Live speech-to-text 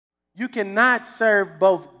You cannot serve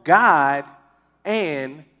both God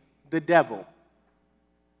and the devil.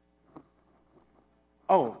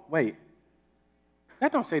 Oh, wait.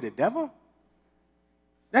 That don't say the devil.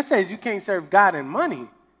 That says you can't serve God and money.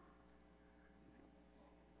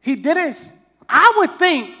 He didn't. I would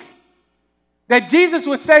think that Jesus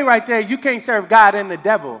would say right there, you can't serve God and the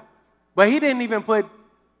devil. But he didn't even put,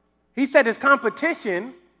 he said his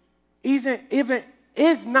competition is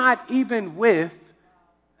not even with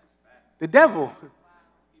the devil.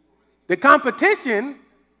 The competition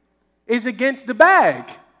is against the bag.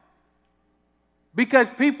 Because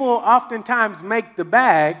people oftentimes make the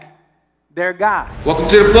bag their God. Welcome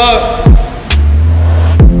to the plug.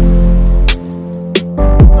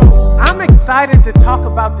 So I'm excited to talk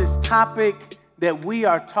about this topic that we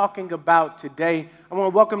are talking about today. I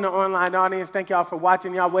want to welcome the online audience. Thank y'all for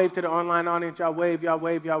watching. Y'all wave to the online audience. Y'all wave, y'all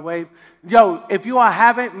wave, y'all wave. Yo, if you all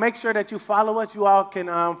haven't, make sure that you follow us. You all can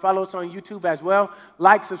follow us on YouTube as well.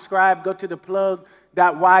 Like, subscribe, go to the plug.ym.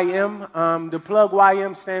 The plug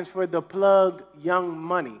YM stands for the plug Young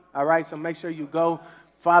Money. All right, so make sure you go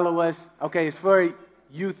follow us. Okay, it's for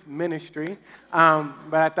youth ministry, but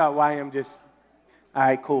I thought YM just, all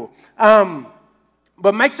right, cool.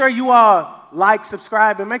 But make sure you all like,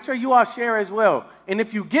 subscribe, and make sure you all share as well. And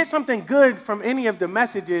if you get something good from any of the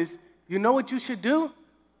messages, you know what you should do?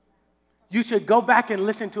 You should go back and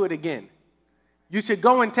listen to it again. You should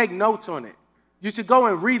go and take notes on it. You should go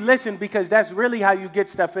and re-listen because that's really how you get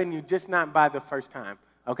stuff in you, just not by the first time,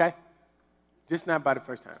 okay? Just not by the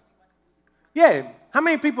first time. Yeah, how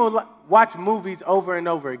many people watch movies over and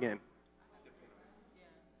over again?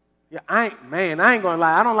 Yeah, I ain't gonna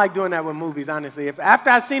lie. I don't like doing that with movies, honestly. If after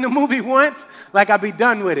I've seen a movie once, like I'll be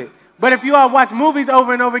done with it. But if you all watch movies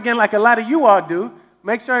over and over again, like a lot of you all do,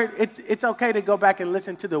 make sure it's okay to go back and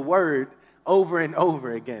listen to the word over and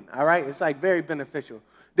over again, all right? It's like very beneficial.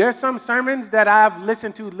 There's some sermons that I've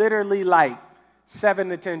listened to literally like 7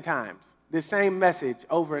 to 10 times. The same message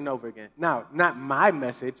over and over again. Now, not my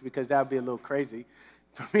message, because that would be a little crazy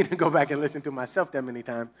for me to go back and listen to myself that many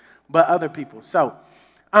times, but other people. So,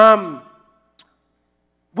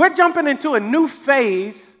 we're jumping into a new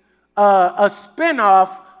phase, a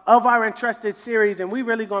spinoff of our Intrusted series, and we're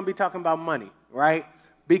really going to be talking about money, right?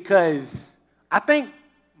 Because I think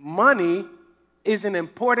money is an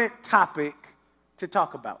important topic to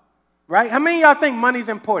talk about, right? How many of y'all think money is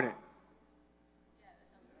important?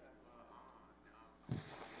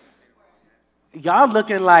 Y'all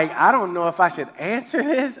looking like, I don't know if I should answer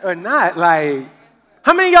this or not. Like,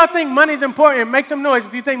 how many of y'all think money is important? Make some noise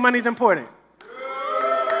if you think money is important.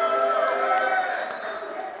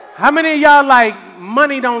 How many of y'all like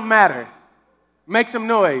money don't matter? Make some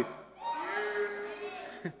noise.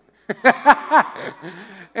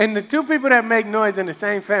 And the two people that make noise in the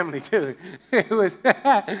same family too. It was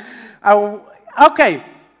okay.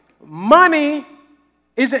 Money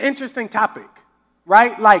is an interesting topic,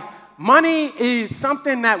 right? Like money is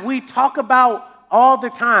something that we talk about all the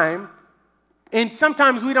time, and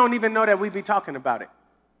sometimes we don't even know that we be talking about it.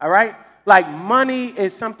 All right? Like money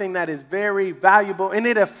is something that is very valuable, and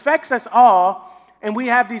it affects us all, and we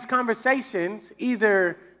have these conversations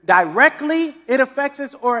either directly it affects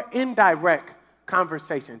us or indirect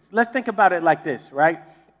conversations. Let's think about it like this, right?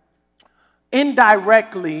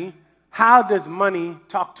 Indirectly, how does money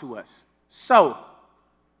talk to us? So,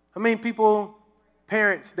 how many people,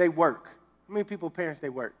 parents, they work? How many people, parents, they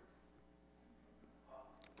work?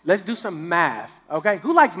 Let's do some math, okay?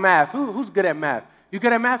 Who likes math? Who's good at math? You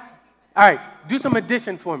good at math? All right, do some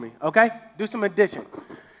addition for me, okay? Do some addition.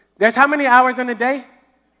 There's how many hours in a day?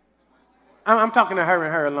 I'm talking to her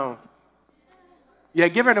and her alone. Yeah,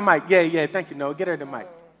 give her the mic. Yeah, thank you, Noah. Get her the mic.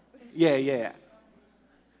 Yeah.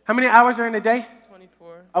 How many hours are in a day?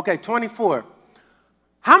 24. Okay, 24.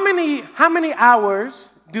 How many hours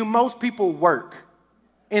do most people work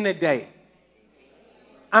in a day?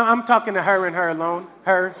 I'm talking to her and her alone.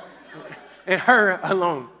 Her and her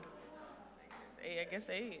alone. I guess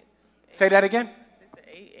 8. Say that again? It's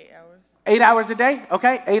 8 hours. 8 hours a day?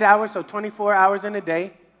 Okay, 8 hours, so 24 hours in a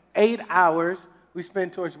day. 8 hours we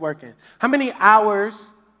spend towards working. How many hours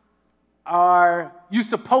are you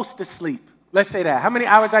supposed to sleep? Let's say that. How many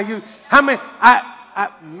hours are you? How many?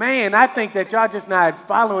 I think that y'all just not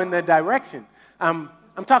following the direction. I'm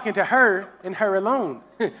talking to her and her alone.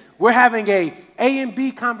 We're having a and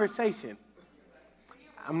B conversation.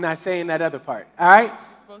 I'm not saying that other part. All right?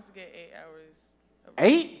 You're supposed to get 8 hours.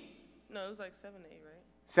 8? No, it was like 7 to 8, right?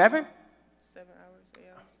 7? 7 hours, 8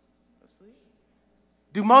 hours of sleep?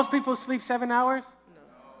 Do most people sleep 7 hours?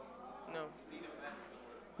 No.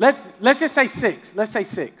 Let's just say 6. Let's say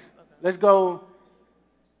 6. Okay. Let's go.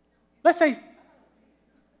 Let's say,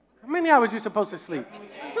 how many hours you supposed to sleep?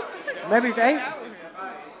 Maybe it's 8?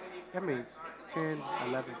 That means 10,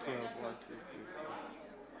 11, 12, 1, 2, 3,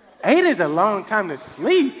 4. 8 is a long time to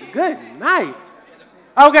sleep. Good night.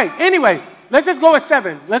 Okay, anyway, let's just go with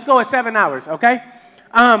 7. Let's go with 7 hours, okay?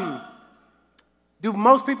 Do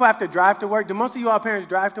most people have to drive to work? Do most of you all parents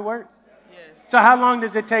drive to work? Yes. So how long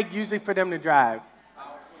does it take usually for them to drive?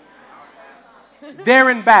 There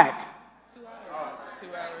and back. 2 hours. 2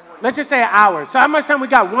 hours. Let's just say an hour. So how much time we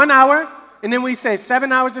got? 1 hour, and then we said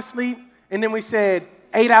 7 hours of sleep, and then we said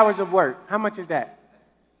 8 hours of work. How much is that?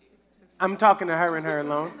 I'm talking to her and her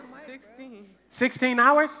alone. 16. 16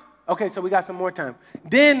 hours? Okay, so we got some more time.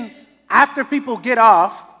 Then after people get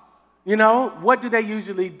off, you know, what do they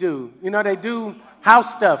usually do? You know, they do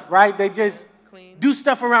house stuff, right? They just Clean. do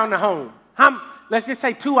stuff around the home. Let's just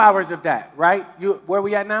say 2 hours of that, right? Where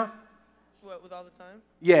we at now? What, with all the time?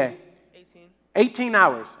 Yeah. 18. 18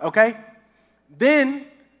 hours, okay? Then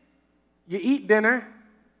you eat dinner.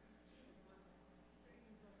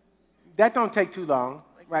 That don't take too long,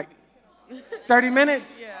 right? 30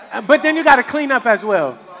 minutes? Yeah. But then you got to clean up as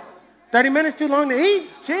well. 30 minutes too long to eat?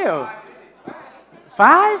 Chill.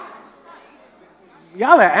 5?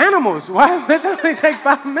 Y'all are animals. Why does it only take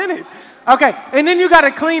 5 minutes? Okay, and then you got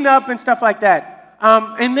to clean up and stuff like that.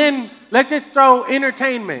 And then let's just throw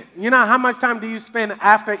entertainment. You know how much time do you spend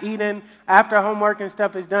after eating, after homework and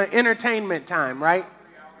stuff is done? Entertainment time, right?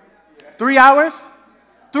 3 hours?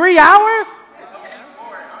 3 hours?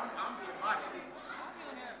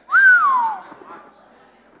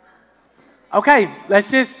 Okay,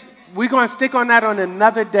 we're going to stick on that on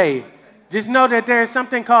another day. Just know that there is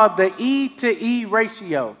something called the E to E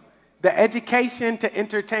ratio, the education to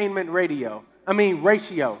entertainment ratio.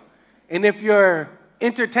 And if your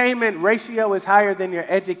entertainment ratio is higher than your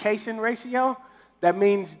education ratio, that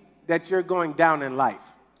means that you're going down in life.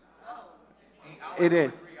 It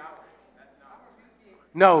is.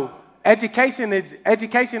 No,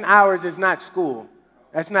 education hours is not school.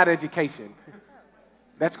 That's not education.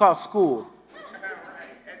 That's called school.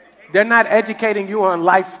 They're not educating you on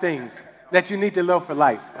life things that you need to know for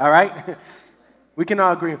life, all right? We can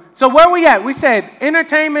all agree. So where we at? We said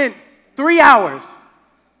entertainment, 3 hours.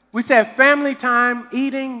 We said family time,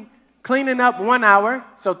 eating, cleaning up 1 hour.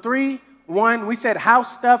 So 3, 1. We said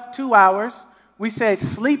house stuff, 2 hours. We said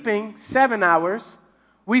sleeping, 7 hours.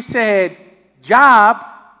 We said job,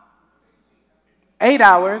 8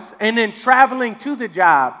 hours. And then traveling to the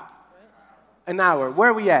job, an hour.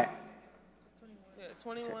 Where are we at?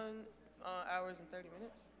 21 hours and 30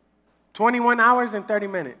 minutes. 21 hours and 30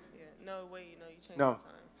 minutes. Yeah, no, wait, no, you changed No, the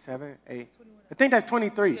time. 7, 8. 21. I think that's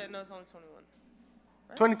 23. Yeah, no, it's only 21.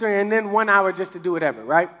 Right? 23, and then 1 hour just to do whatever,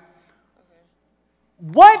 right?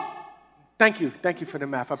 Okay. Thank you for the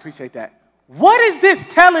math, I appreciate that. What is this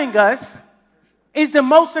telling us is the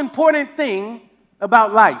most important thing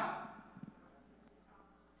about life?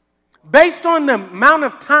 Based on the amount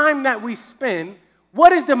of time that we spend,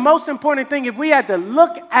 what is the most important thing? If we had to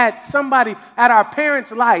look at somebody, at our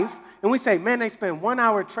parents' life, and we say, man, they spend 1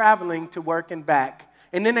 hour traveling to work and back,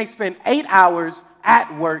 and then they spend 8 hours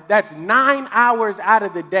at work, that's 9 hours out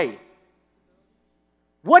of the day.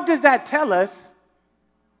 What does that tell us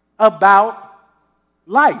about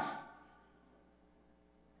life?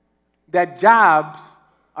 That jobs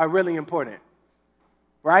are really important,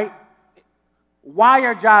 right? Why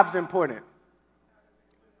are jobs important?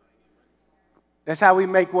 That's how we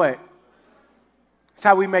make what? That's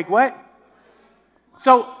how we make what?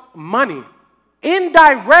 So, money.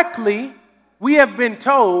 Indirectly, we have been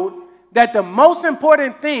told that the most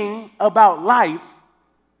important thing about life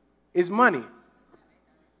is money.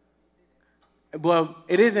 Well,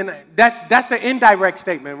 it isn't. That's the indirect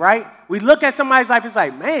statement, right? We look at somebody's life, it's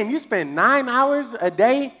like, man, you spend 9 hours a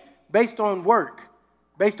day based on work,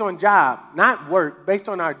 based on job, not work, based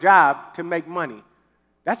on our job to make money.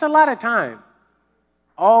 That's a lot of time,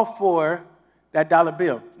 all for that dollar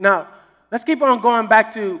bill. Now, let's keep on going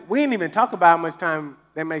back to, we didn't even talk about how much time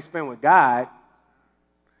they may spend with God.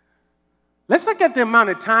 Let's look at the amount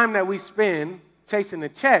of time that we spend chasing a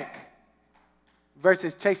check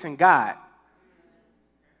versus chasing God.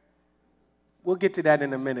 We'll get to that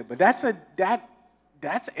in a minute, but that's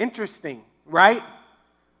interesting, right?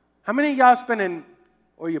 How many of y'all spending,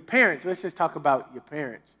 or your parents, let's just talk about your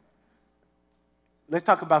parents. Let's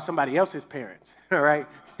talk about somebody else's parents, all right?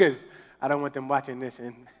 Because I don't want them watching this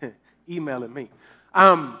and emailing me.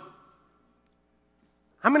 How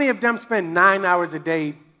many of them spend 9 hours a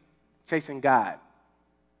day chasing God?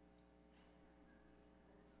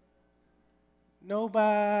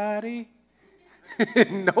 Nobody.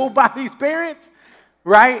 Nobody's parents,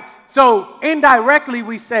 right? So indirectly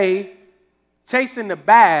we say chasing the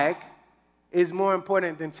bag is more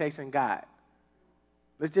important than chasing God.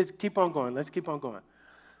 Let's just keep on going. Let's keep on going.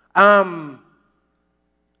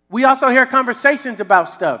 We also hear conversations about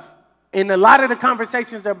stuff. And a lot of the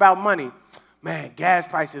conversations are about money. Man, gas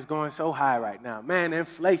prices going so high right now. Man,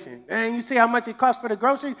 inflation. Man, you see how much it costs for the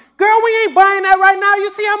groceries? Girl, we ain't buying that right now.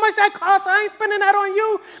 You see how much that costs? I ain't spending that on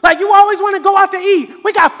you. Like, you always want to go out to eat.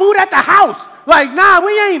 We got food at the house. Like, nah,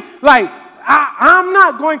 we ain't. Like, I'm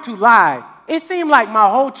not going to lie. It seemed like my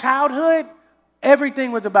whole childhood,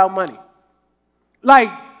 everything was about money.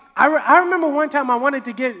 Like, I remember one time I wanted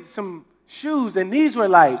to get some shoes, and these were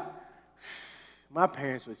like, my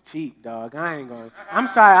parents was cheap, dog. I'm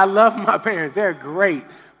sorry, I love my parents. They're great.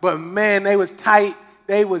 But man, they was tight.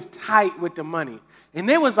 They was tight with the money. And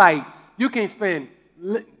it was like, you can spend,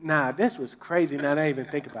 this was crazy now that I even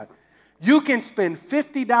think about it. You can spend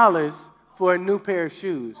 $50 for a new pair of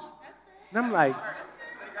shoes. And I'm like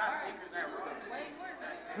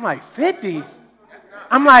 50?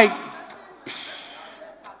 I'm like,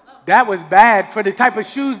 that was bad for the type of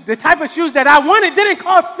shoes. The type of shoes that I wanted didn't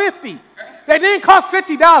cost $50. They didn't cost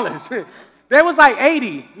 $50. They was like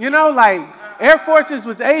 80, like Air Forces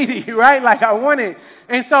was 80, right? Like I wanted.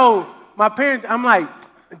 And so my parents, I'm like,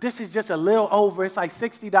 this is just a little over. It's like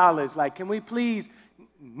 $60. Like, can we please?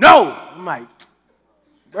 No. I'm like,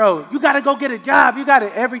 bro, you got to go get a job. You got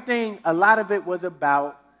to, everything, a lot of it was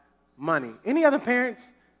about money. Any other parents?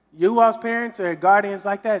 You all's parents or guardians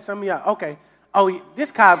like that? Some of y'all, okay. Oh,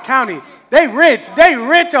 this Cobb County, they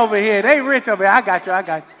rich over here. I got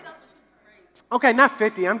you. Okay, not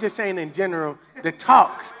 50. I'm just saying in general, the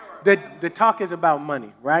talk is about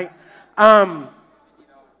money, right?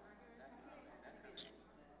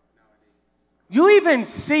 You even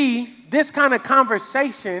see this kind of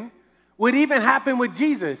conversation would even happen with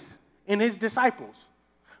Jesus and his disciples,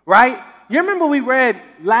 right? You remember we read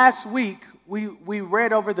last week, we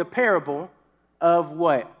read over the parable of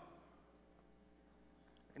what?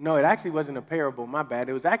 No, it actually wasn't a parable, my bad.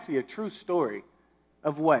 It was actually a true story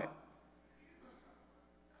of what?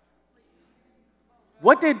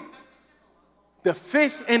 What did the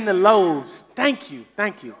fish and the loaves? Thank you.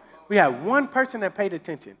 We had one person that paid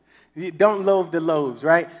attention. Don't loathe the loaves,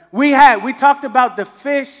 right? We talked about the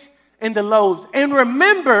fish and the loaves. And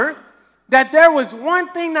remember that there was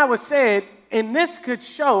one thing that was said, and this could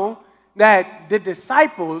show that the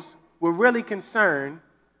disciples were really concerned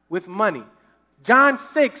with money. John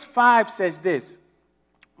 6:5 says this.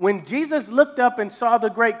 When Jesus looked up and saw the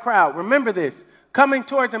great crowd, remember this, coming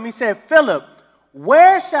towards him, he said, Philip,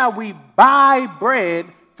 where shall we buy bread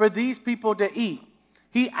for these people to eat?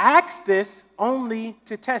 He asked this only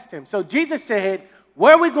to test him. So Jesus said, how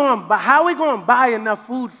are we going to buy enough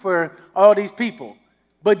food for all these people?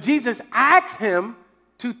 But Jesus asked him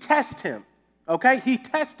to test him. Okay? He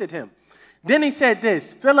tested him. Then he said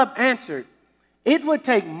this, Philip answered, it would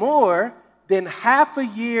take more than half a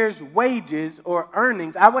year's wages or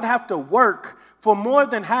earnings. I would have to work for more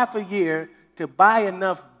than half a year to buy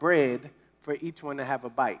enough bread for each one to have a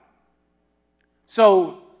bite.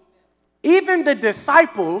 So even the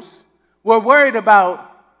disciples were worried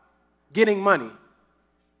about getting money.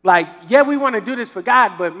 Like, yeah, we want to do this for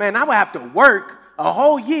God, but man, I would have to work a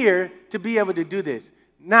whole year to be able to do this.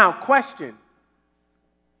 Now, question.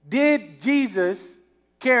 Did Jesus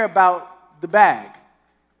care about the bag?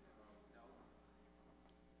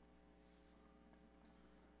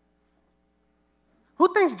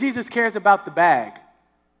 Who thinks Jesus cares about the bag?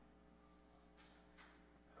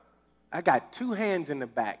 I got two hands in the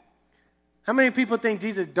back. How many people think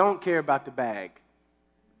Jesus don't care about the bag?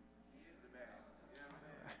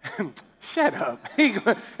 Shut up. He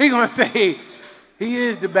gonna say he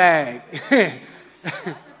is the bag.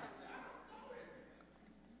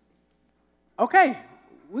 Okay,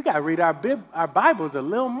 we got to read our Bibles a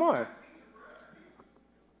little more.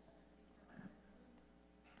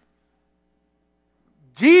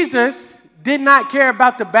 Jesus did not care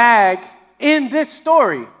about the bag in this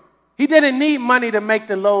story. He didn't need money to make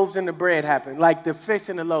the loaves and the bread happen, like the fish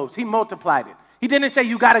and the loaves. He multiplied it. He didn't say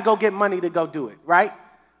you got to go get money to go do it, right?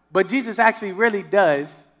 But Jesus actually really does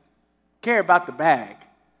care about the bag.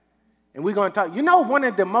 And we're going to talk. You know, one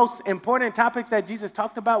of the most important topics that Jesus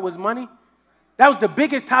talked about was money. That was the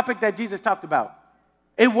biggest topic that Jesus talked about.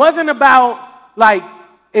 It wasn't about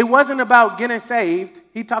getting saved.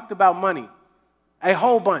 He talked about money. A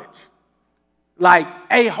whole bunch. Like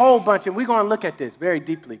a whole bunch. And we're going to look at this very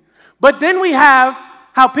deeply. But then we have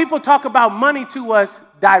how people talk about money to us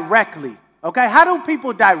directly. Okay? How do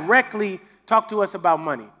people directly talk to us about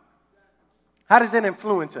money? How does it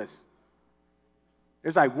influence us?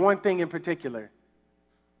 There's like one thing in particular.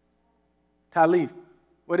 Talib,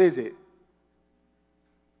 what is it?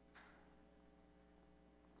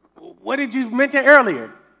 What did you mention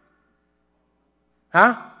earlier?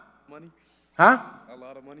 Huh? Money. Huh? A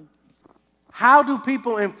lot of money. How do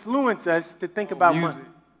people influence us to think about music. money?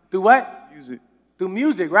 Through what? Music. Through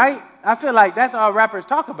music, right? I feel like that's all rappers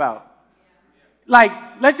talk about. Like,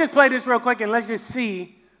 let's just play this real quick and let's just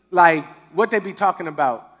see, like, what they be talking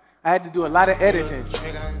about. I had to do a lot of editing.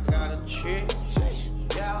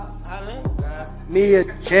 Need a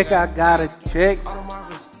check, I got a check. I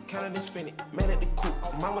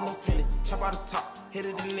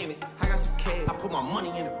put my money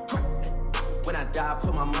in the grave. When I die, I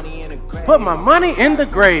put my money in the grave. Put my money in the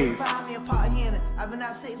grave. I've been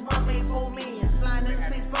out 6 months, made 4 million. Sliding in the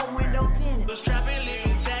 6-4 window 10. But strapping,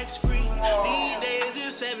 living tax free. These days,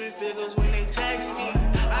 it's 7 figures when they tax me.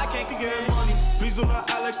 I can't be getting money. Please do not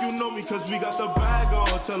act like you know me, cause we got the bag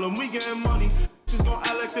on. Tell them we getting money. Just gon'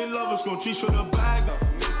 act like they love us, gon' cheat for the bag on.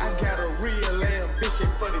 I got a real ambition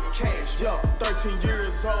for this cash, yo. 13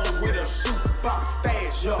 years old with a shoebox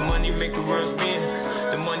stash, yo. The money make the world spin.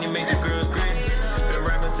 The money make the girls grin. Been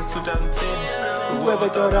rapping since 2010. Whoever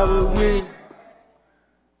thought I would win.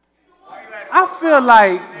 I feel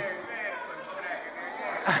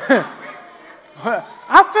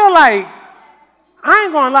like I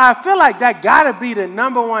ain't gonna lie, I feel like that gotta be the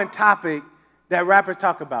 #1 topic that rappers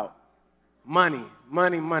talk about. Money,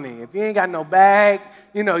 money, money. If you ain't got no bag,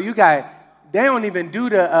 you know, they don't even do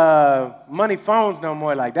the money phones no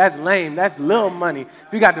more. Like, that's lame. That's little money.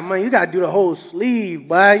 If you got the money, you gotta do the whole sleeve,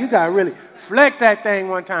 boy. You gotta really flex that thing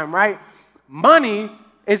one time, right? Money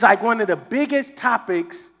is like one of the biggest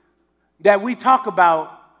topics that we talk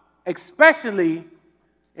about, especially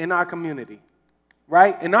in our community,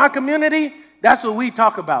 right? In our community, that's what we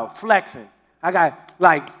talk about, flexing.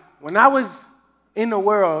 When I was in the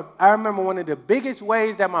world, I remember one of the biggest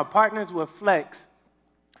ways that my partners would flex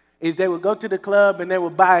is they would go to the club and they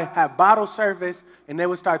would have bottle service and they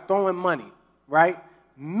would start throwing money, right?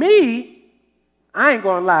 Me, I ain't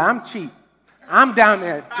gonna lie, I'm cheap. I'm down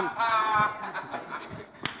there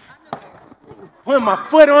putting my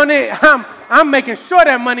foot on it. I'm making sure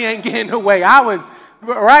that money ain't getting away. I was,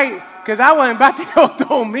 right? Because I wasn't about to go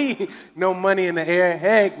throw me no money in the air.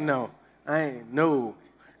 Heck no. I ain't, no.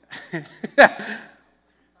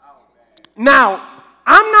 Now,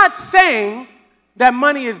 I'm not saying that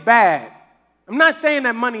money is bad. I'm not saying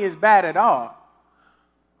that money is bad at all.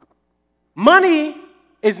 Money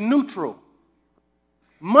is neutral.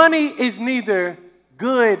 Money is neither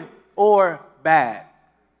good or bad.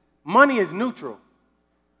 Money is neutral.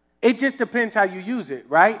 It just depends how you use it,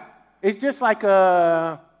 right? It's just like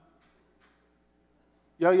yo,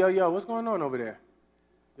 what's going on over there?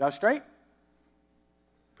 Y'all straight?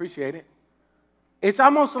 Appreciate it. It's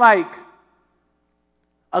almost like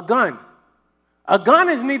a gun. A gun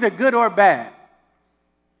is neither good or bad.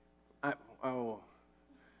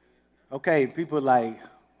 Okay, people like,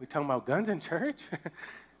 we talking about guns in church?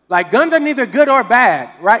 Like, guns are neither good or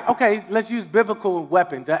bad, right? Okay, let's use biblical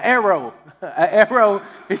weapons. An arrow. An arrow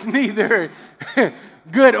is neither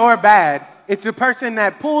good or bad. It's the person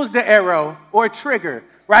that pulls the arrow or trigger,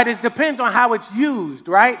 right? It depends on how it's used,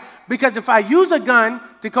 right? Because if I use a gun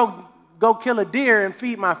to go kill a deer and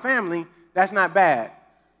feed my family, that's not bad.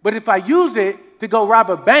 But if I use it to go rob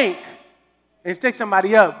a bank and stick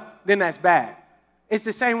somebody up, then that's bad. It's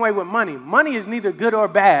the same way with money. Money is neither good or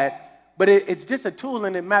bad, but it's just a tool,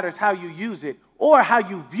 and it matters how you use it or how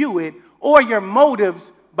you view it or your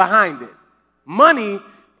motives behind it. Money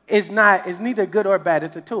is neither good or bad.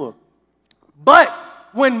 It's a tool. But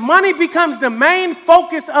when money becomes the main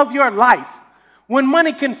focus of your life, when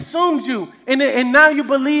money consumes you, and now you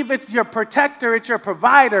believe it's your protector, it's your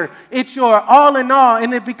provider, it's your all in all,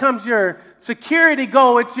 and it becomes your security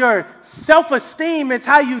goal, it's your self-esteem, it's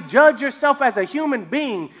how you judge yourself as a human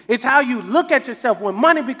being, it's how you look at yourself. When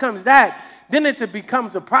money becomes that, then it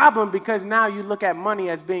becomes a problem because now you look at money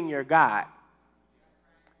as being your God.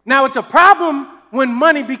 Now, it's a problem when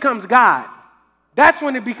money becomes God. That's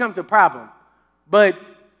when it becomes a problem. But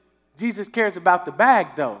Jesus cares about the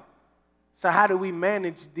bag, though. So how do we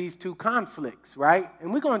manage these two conflicts, right?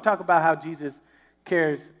 And we're going to talk about how Jesus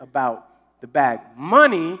cares about the bag.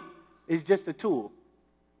 Money is just a tool.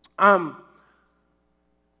 I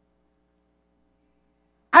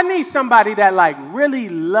need somebody that like really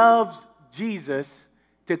loves Jesus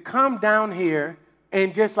to come down here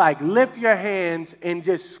and just like lift your hands and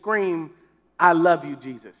just scream, "I love you,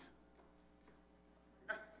 Jesus."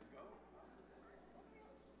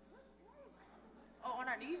 Oh, on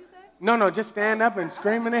our knees, you said? No, just stand up and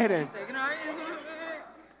scream in it.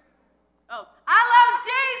 Oh, I love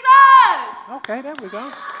Jesus! Okay, there we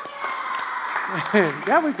go.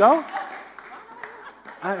 There we go.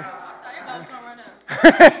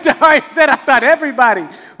 I said I thought everybody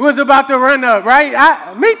was about to run up,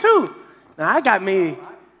 right? Me too. Now, I got me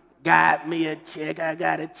a check. I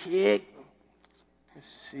got a check. Let's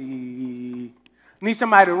see. Need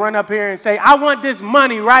somebody to run up here and say, I want this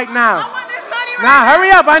money right now. I want this money right now. now.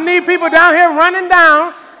 Hurry up. I need people down here running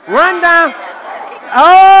down. Run down.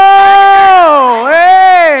 Oh,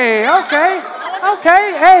 hey, okay.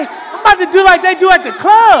 Okay, hey. I'm about to do like they do at the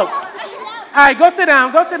club. All right, go sit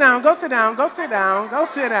down, go sit down, go sit down, go sit down, go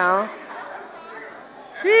sit down.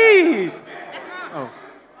 Jeez. Oh.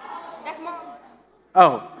 That's mom. Oh,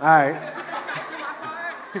 all right.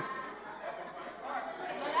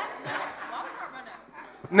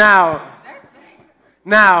 Now,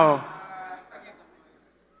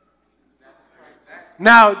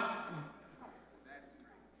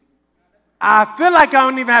 I feel like I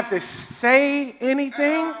don't even have to say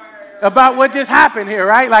anything about what just happened here,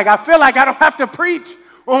 right? Like, I feel like I don't have to preach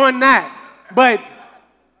on that. But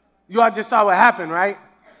you all just saw what happened, right?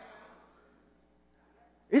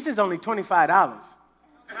 This is only $25.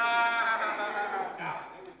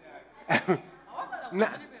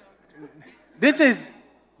 Now, this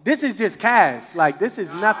is just cash. Like, this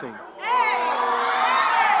is nothing.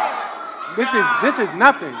 This is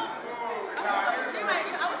nothing.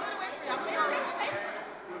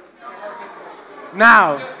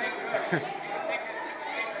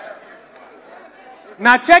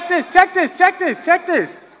 Now check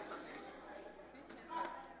this.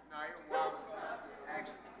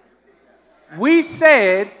 We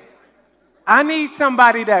said, I need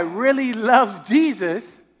somebody that really loves Jesus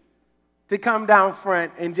to come down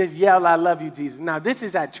front and just yell, I love you, Jesus. Now, this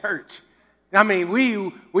is at church. I mean,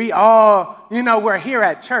 we all, we're here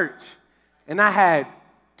at church. And I had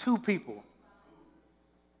two people,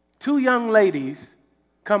 two young ladies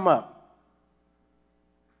come up.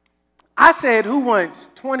 I said, who wants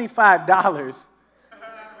 $25?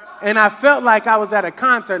 And I felt like I was at a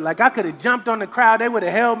concert. Like, I could have jumped on the crowd. They would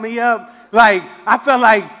have held me up. Like, I felt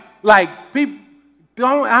like people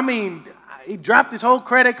he dropped his whole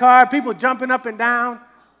credit card. People jumping up and down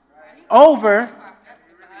over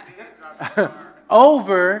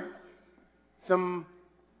some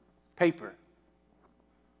paper.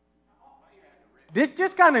 This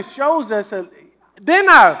just kind of shows us. Then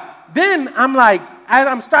I'm like, as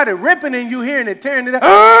I'm started ripping and you hearing it, tearing it up.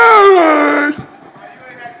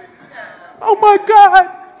 Oh my God.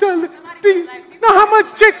 You know how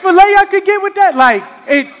much Chick-fil-A I could get with that? Like,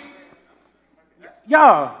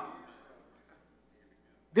 y'all,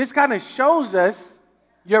 this kind of shows us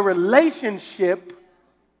your relationship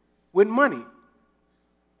with money.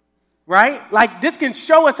 Right? Like, this can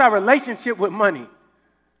show us our relationship with money.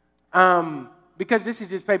 Because this is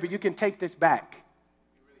just paper. You can take this back.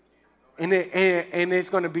 And it's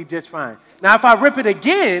going to be just fine. Now, if I rip it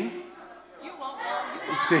again, You won't.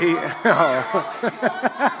 see,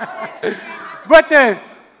 but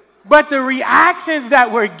the reactions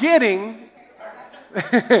that we're getting,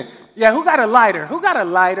 yeah, who got a lighter? Who got a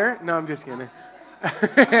lighter? No, I'm just kidding.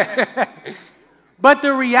 But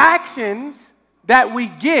the reactions that we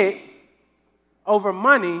get over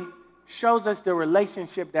money shows us the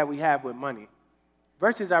relationship that we have with money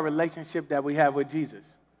versus our relationship that we have with Jesus.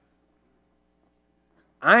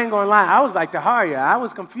 I ain't gonna lie, I was like Taharia. I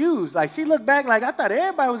was confused. Like, she looked back like, I thought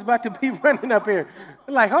everybody was about to be running up here.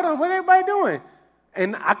 Like, hold on, what everybody doing?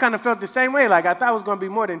 And I kind of felt the same way. Like, I thought it was gonna be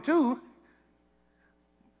more than two.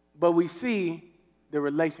 But we see the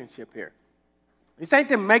relationship here. This ain't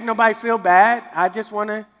to make nobody feel bad. I just want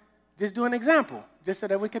to just do an example, just so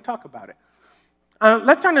that we can talk about it.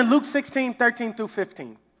 Let's turn to Luke 16, 13 through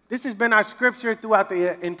 15. This has been our scripture throughout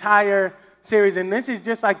the entire series, and this is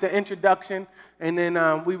just like the introduction, and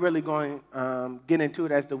then we really going to get into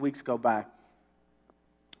it as the weeks go by.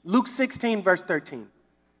 Luke 16, verse 13.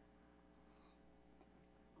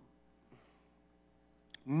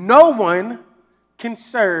 No one can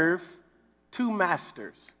serve two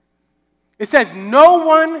masters. It says no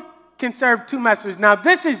one can serve two masters. Now,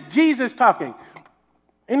 this is Jesus talking.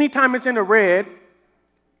 Anytime it's in the red,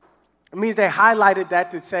 it means they highlighted that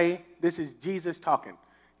to say this is Jesus talking.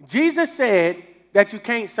 Jesus said that you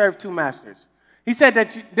can't serve two masters. He said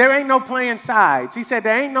that there ain't no playing sides. He said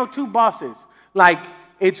there ain't no two bosses. Like,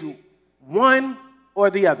 it's one or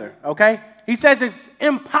the other, okay? He says it's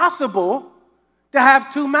impossible to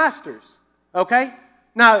have two masters, okay?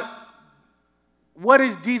 Now, what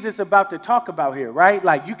is Jesus about to talk about here, right?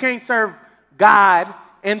 Like, you can't serve God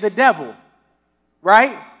and the devil,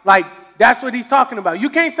 right? Like, that's what he's talking about. You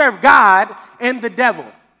can't serve God and the devil.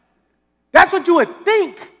 That's what you would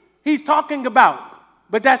think he's talking about,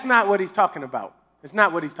 but that's not what he's talking about. It's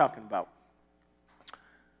not what he's talking about.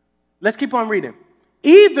 Let's keep on reading.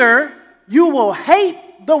 Either you will hate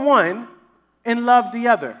the one and love the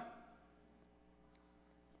other,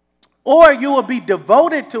 or you will be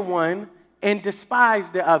devoted to one and despise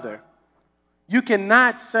the other. You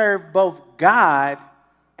cannot serve both God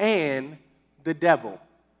and the devil.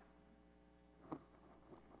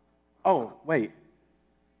 Oh, wait.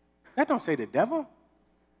 That don't say the devil.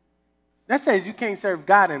 That says you can't serve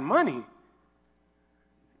God and money.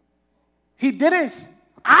 He didn't.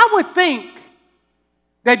 I would think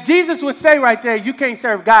that Jesus would say right there, you can't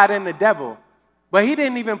serve God and the devil. But he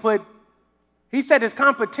didn't even put, he said his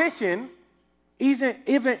competition is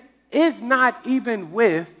not even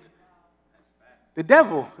with the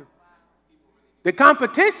devil. The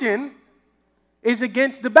competition is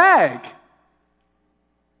against the bag.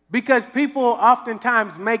 Because people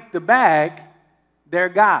oftentimes make the bag their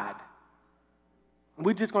God.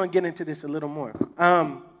 We're just going to get into this a little more.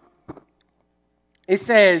 It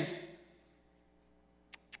says,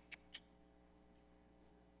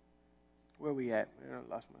 where are we at?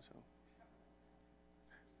 I lost myself.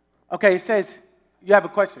 Okay, it says, you have a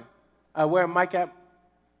question. Where am I at?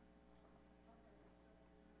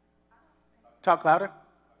 Talk louder.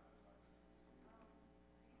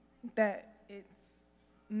 That it's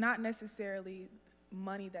not necessarily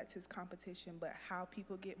money that's his competition, but how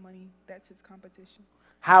people get money, that's his competition.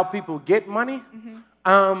 How people get money?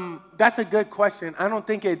 Mm-hmm. That's a good question. I don't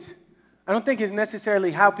think it's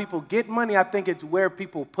necessarily how people get money. I think it's where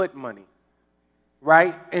people put money,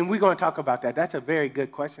 right? And we're going to talk about that. That's a very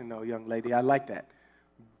good question, though, young lady. I like that.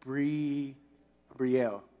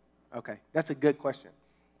 Brielle. Okay, that's a good question.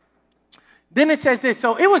 Then it says this.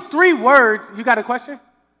 So it was 3 words. You got a question?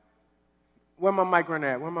 Where my mic runner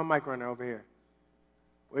at? Where my mic runner over here?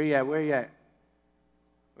 Where you at? Where you at?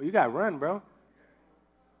 Well, you got to run, bro.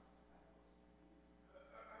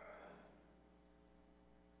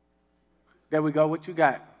 There we go. What you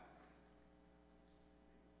got?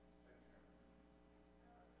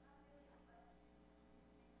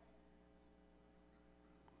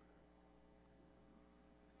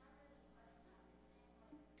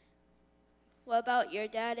 What about your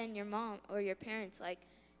dad and your mom or your parents? Like,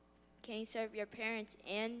 can you serve your parents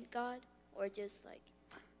and God, or just like?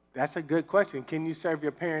 That's a good question. Can you serve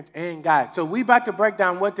your parents and God? So we about to break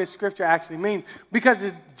down what this scripture actually means, because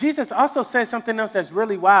Jesus also says something else that's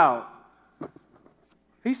really wild.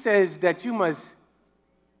 He says that you must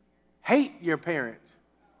hate your parents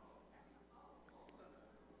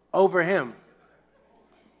over him.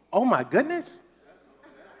 Oh my goodness.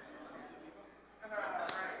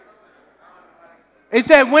 It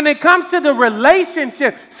said when it comes to the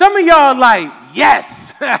relationship, some of y'all are like,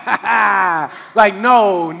 yes. Like,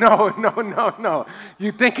 no.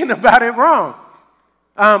 You're thinking about it wrong.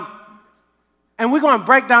 And we're going to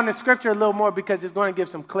break down the scripture a little more because it's going to give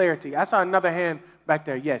some clarity. I saw another hand back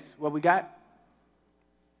there. Yes. What we got?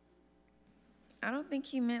 I don't think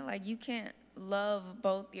he meant like you can't love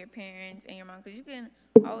both your parents and your mom, because you can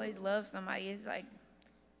always love somebody. It's like,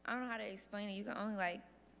 I don't know how to explain it. You can only like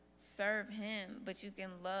serve him, but you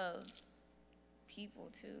can love people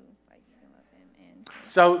too. Like you can love him and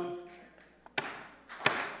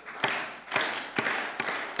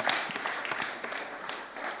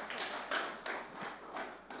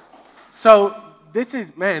so this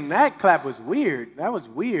is, man, that clap was weird. That was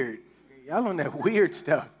weird. Y'all on that weird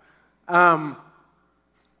stuff.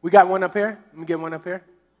 We got one up here. Let me get one up here.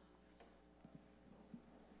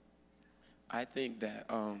 I think that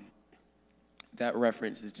that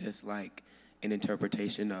reference is just like an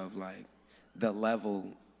interpretation of like the level.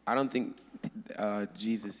 I don't think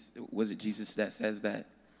Jesus that says that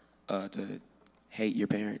to hate your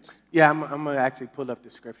parents? Yeah, I'm gonna actually pull up the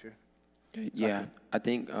scripture. Okay, yeah,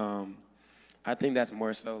 okay. I think that's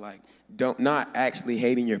more so like not actually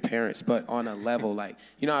hating your parents, but on a level like,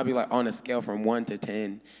 you know, I'd be like on a scale from 1 to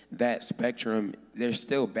 10, that spectrum, there's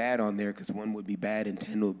still bad on there because 1 would be bad and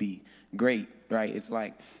 10 would be great, right? It's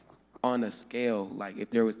like on a scale, like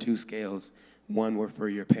if there was 2 scales, 1 were for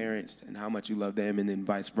your parents and how much you love them, and then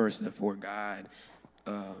vice versa for God.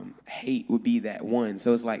 Hate would be that 1.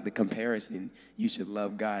 So it's like the comparison, you should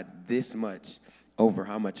love God this much over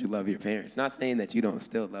how much you love your parents. Not saying that you don't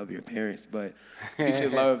still love your parents, but you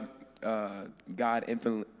should love God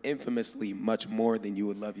infamously much more than you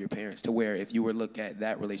would love your parents, to where if you were to look at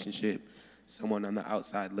that relationship, someone on the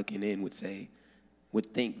outside looking in would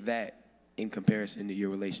think that in comparison to your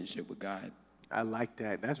relationship with God. I like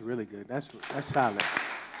that. That's really good. That's solid.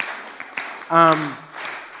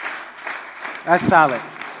 That's solid.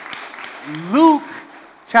 Luke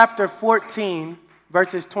chapter 14,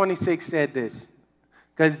 verses 26 said this.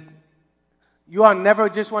 Because you all never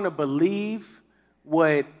just want to believe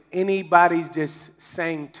what anybody's just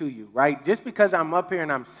saying to you, right? Just because I'm up here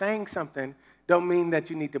and I'm saying something don't mean that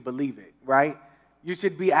you need to believe it, right? You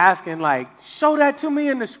should be asking, like, show that to me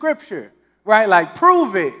in the scripture, right? Like,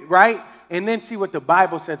 prove it, right? And then see what the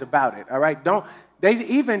Bible says about it, all right? They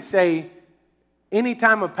even say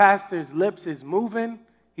anytime a pastor's lips is moving,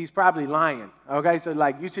 he's probably lying, okay? So,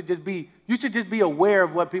 like, you should just be aware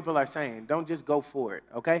of what people are saying. Don't just go for it,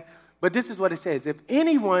 okay? But this is what it says. If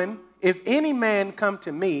any man come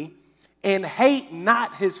to me and hate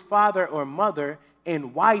not his father or mother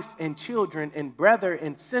and wife and children and brother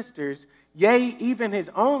and sisters, yea, even his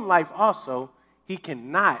own life also, he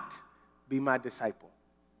cannot be my disciple.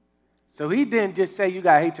 So he didn't just say you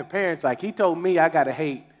got to hate your parents. Like, he told me I got to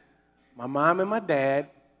hate my mom and my dad,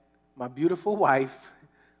 my beautiful wife,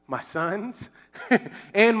 my sons,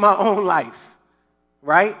 and my own life,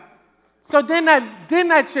 right? So then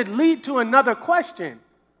that should lead to another question,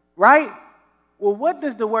 right? Well, what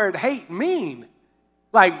does the word hate mean?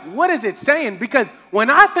 Like, what is it saying? Because when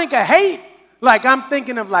I think of hate, like, I'm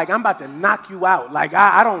thinking of, like, I'm about to knock you out. Like,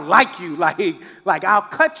 I don't like you. Like I'll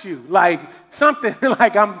cut you. Like, something,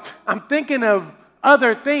 like, I'm thinking of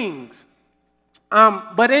other things.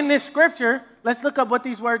 But in this scripture, let's look up what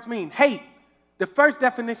these words mean. Hate. The first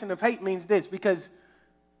definition of hate means this, because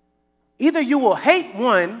either you will hate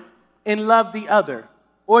one and love the other,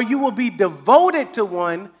 or you will be devoted to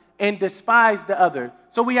one and despise the other.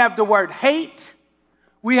 So we have the word hate,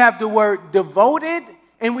 we have the word devoted,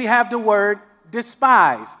 and we have the word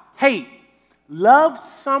despise. Hate. Love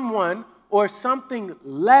someone or something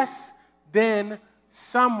less than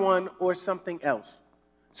someone or something else.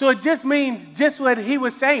 So it just means just what he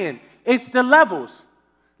was saying. It's the levels.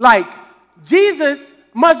 Like, Jesus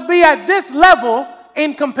must be at this level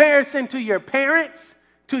in comparison to your parents,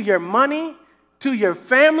 to your money, to your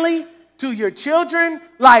family, to your children.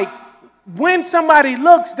 Like, when somebody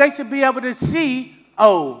looks, they should be able to see,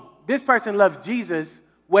 oh, this person loves Jesus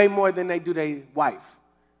way more than they do their wife.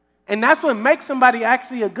 And that's what makes somebody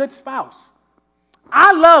actually a good spouse.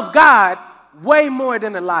 I love God way more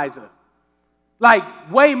than Eliza. Like,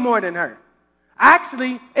 way more than her.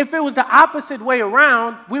 Actually, if it was the opposite way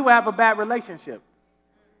around, we would have a bad relationship.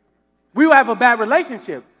 We would have a bad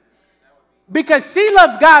relationship. Because she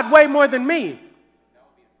loves God way more than me.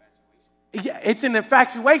 Yeah, it's an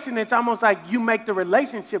infatuation. It's almost like you make the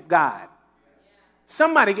relationship God.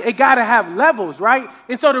 It got to have levels, right?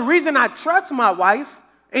 And so the reason I trust my wife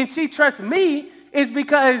and she trusts me is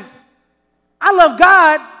because I love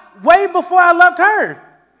God way before I loved her.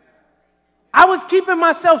 I was keeping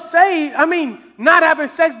myself saved. Not having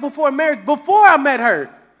sex before marriage, before I met her.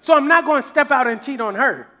 So I'm not going to step out and cheat on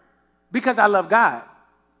her because I love God.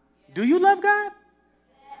 Do you love God?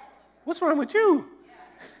 What's wrong with you?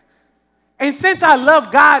 And since I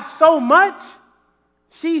love God so much,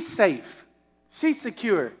 she's safe. She's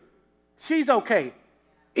secure. She's okay.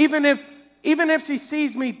 Even if she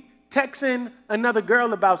sees me texting another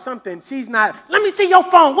girl about something, she's not, let me see your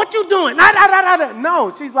phone. What you doing?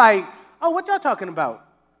 No, she's like, oh, what y'all talking about?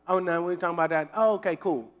 Oh, no, we're talking about that. Oh, okay,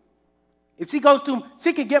 cool. If she goes to,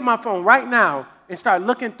 she can get my phone right now and start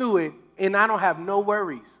looking through it, and I don't have no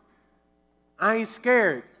worries. I ain't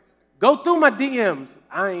scared. Go through my DMs.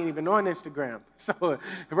 I ain't even on Instagram. So,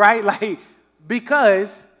 right? Like, because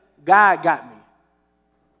God got me.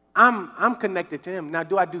 I'm connected to him. Now,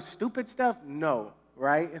 do I do stupid stuff? No,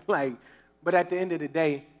 right? Like, but at the end of the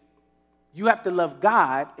day, you have to love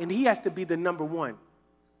God, and he has to be the number one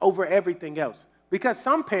over everything else. Because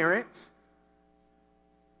some parents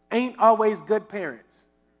ain't always good parents.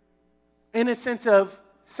 In a sense of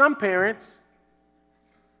some parents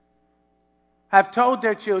have told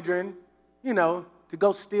their children, to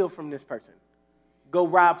go steal from this person, go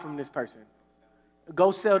rob from this person,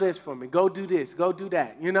 go sell this for me, go do this, go do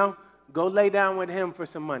that, go lay down with him for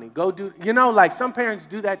some money, go do, like some parents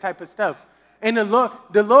do that type of stuff. And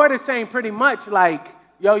the Lord is saying pretty much like,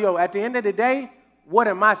 yo, at the end of the day, what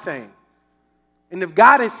am I saying? And if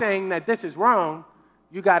God is saying that this is wrong,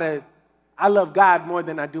 I love God more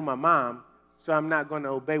than I do my mom, so I'm not going to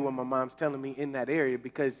obey what my mom's telling me in that area,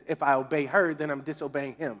 because if I obey her, then I'm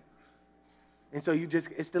disobeying him. And so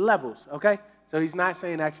it's the levels, okay? So he's not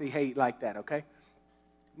saying actually hate like that, okay?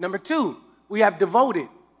 Number 2, we have devoted.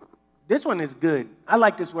 This one is good. I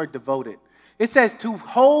like this word devoted. It says to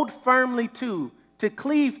hold firmly to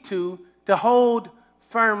cleave to hold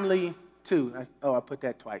firmly to. I put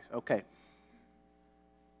that twice, okay.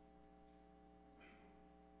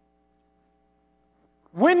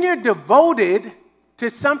 When you're devoted to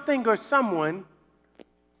something or someone,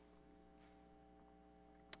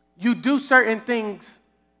 you do certain things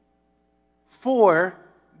for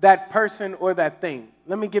that person or that thing.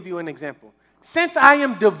 Let me give you an example. Since I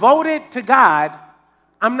am devoted to God,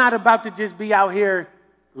 I'm not about to just be out here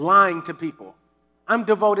lying to people. I'm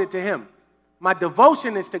devoted to Him. My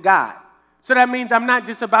devotion is to God. So that means I'm not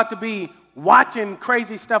just about to be watching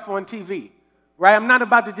crazy stuff on TV, right? I'm not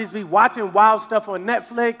about to just be watching wild stuff on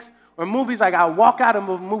Netflix or movies. Like, I'll walk out of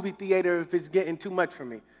a movie theater if it's getting too much for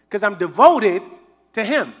me because I'm devoted to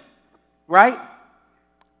Him, right?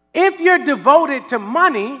 If you're devoted to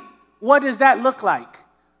money, what does that look like?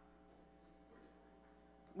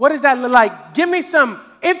 What does that look like? Give me some,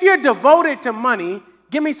 if you're devoted to money,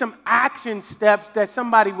 give me some action steps that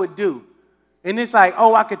somebody would do. And it's like,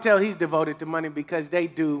 oh, I could tell he's devoted to money because they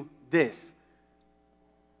do this.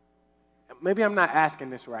 Maybe I'm not asking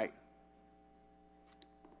this right.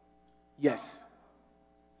 Yes.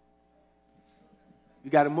 You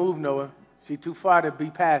got to move, Noah. She's too far to be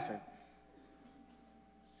passing.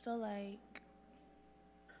 So, like,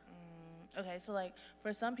 okay, so, like,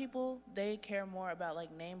 for some people, they care more about,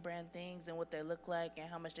 like, name brand things and what they look like and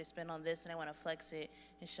how much they spend on this, and they want to flex it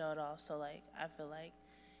and show it off. So, like, I feel like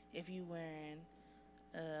if you wearing,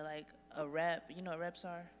 like, a rep, you know what reps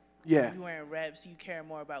are? Yeah. If you're wearing reps, you care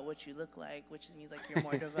more about what you look like, which means, like, you're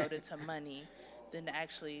more devoted to money than to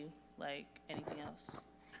actually, like, anything else.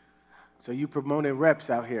 So you promoting reps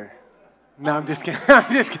out here. No, I'm just kidding.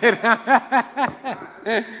 I'm just kidding.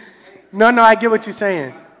 No, I get what you're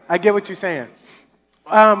saying. I get what you're saying.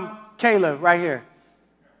 Kayla, right here.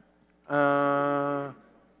 Oh,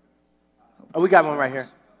 we got one right here.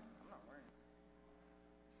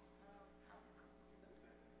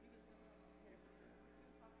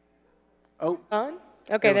 Oh. On?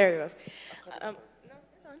 Okay, there it goes. No,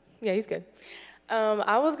 it's on. Yeah, he's good.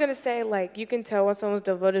 I was going to say, like, you can tell when someone's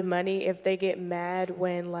devoted money if they get mad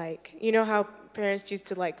when, like, you know how parents used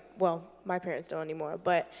to, like, well, my parents don't anymore,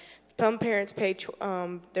 but some parents pay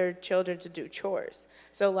their children to do chores.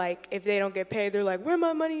 So, like, if they don't get paid, they're like, where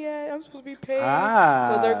my money at? I'm supposed to be paid.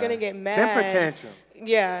 So they're going to get mad. Temper tantrum.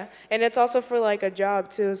 Yeah, and it's also for, like, a job,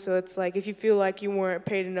 too. So it's like if you feel like you weren't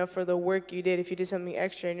paid enough for the work you did, if you did something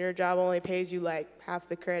extra and your job only pays you, like, half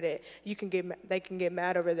the credit, they can get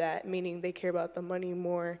mad over that, meaning they care about the money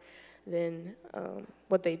more than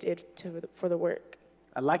what they did for the work.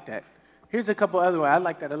 I like that. Here's a couple other ways. I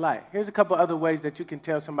like that a lot. Here's a couple other ways that you can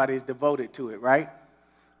tell somebody is devoted to it, right?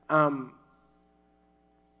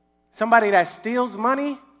 Somebody that steals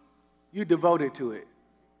money, you devoted to it.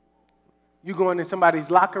 You go into somebody's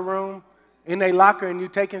locker room, in their locker, and you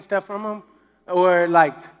taking stuff from them. Or,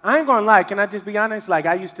 like, I ain't gonna lie, can I just be honest? Like,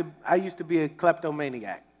 I used to be a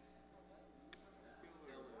kleptomaniac.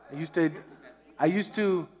 I used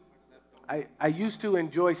to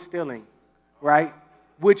enjoy stealing, right?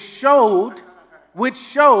 Which showed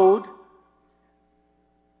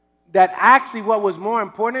that actually what was more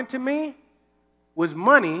important to me was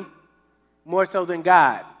money more so than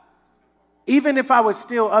God. Even if I would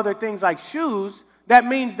steal other things like shoes, that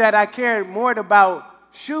means that I cared more about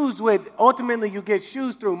shoes. Ultimately, you get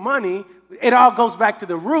shoes through money. It all goes back to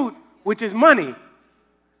the root, which is money.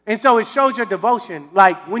 And so it shows your devotion.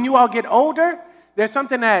 Like, when you all get older, there's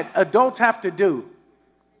something that adults have to do.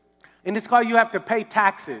 And it's called you have to pay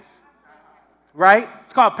taxes, right?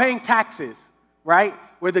 It's called paying taxes, right?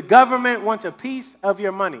 Where the government wants a piece of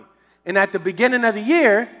your money. And at the beginning of the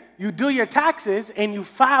year, you do your taxes and you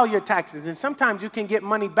file your taxes. And sometimes you can get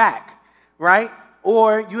money back, right?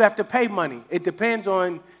 Or you have to pay money. It depends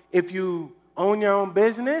on if you own your own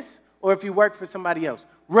business or if you work for somebody else.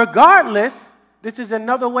 Regardless, this is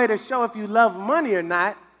another way to show if you love money or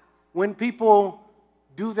not when people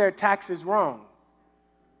do their taxes wrong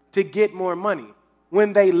to get more money.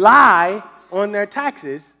 When they lie on their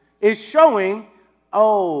taxes, it's showing,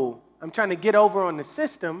 oh, I'm trying to get over on the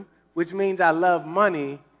system, which means I love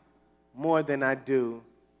money more than I do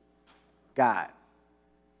God.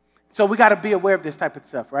 So we got to be aware of this type of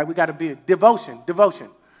stuff, right? We got to be devotion.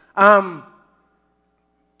 And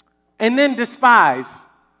then despise.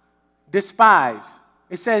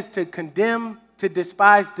 It says to condemn, to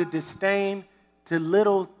despise, to disdain,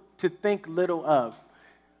 to think little of.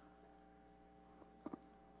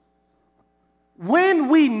 When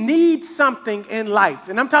we need something in life,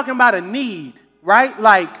 and I'm talking about a need, right?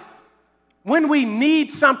 Like, when we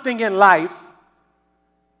need something in life,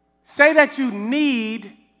 say that you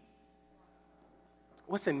need,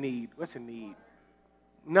 what's a need?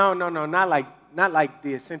 No, not like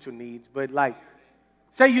the essential needs, but like,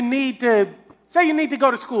 say you need to go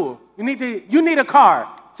to school. You need a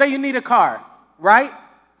car. Say you need a car, right?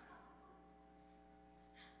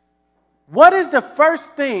 What is the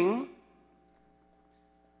first thing?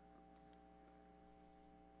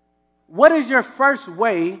 What is your first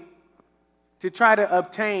way to try to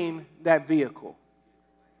obtain that vehicle?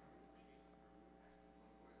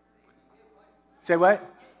 Say what?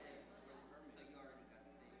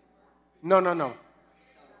 No.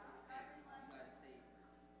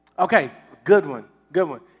 Okay, good one.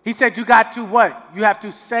 He said you got to what? You have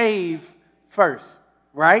to save first,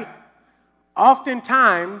 right?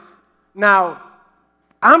 Oftentimes, now,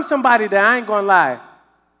 I'm somebody that I ain't gonna lie.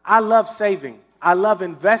 I love saving. I love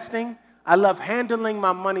investing. I love handling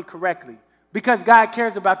my money correctly because God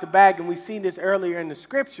cares about the bag, and we've seen this earlier in the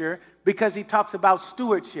scripture because he talks about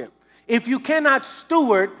stewardship. If you cannot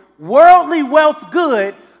steward worldly wealth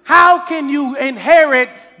good, how can you inherit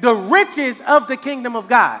the riches of the kingdom of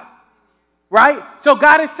God? Right? So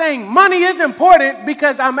God is saying money is important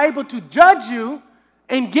because I'm able to judge you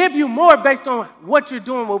and give you more based on what you're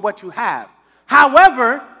doing with what you have.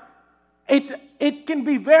 However, it can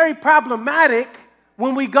be very problematic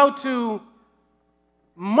when we go to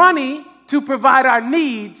money to provide our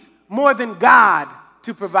needs more than God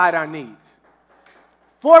to provide our needs.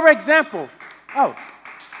 For example,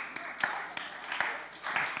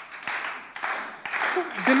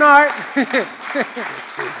 Denard,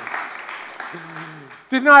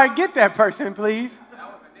 Denard, get that person, please.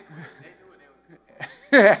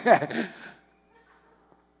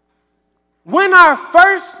 When our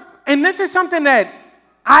first, and this is something that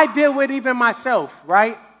I deal with even myself,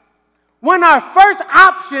 right? When our first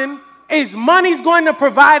option is money's going to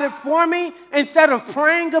provide it for me, instead of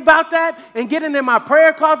praying about that and getting in my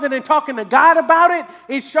prayer closet and talking to God about it,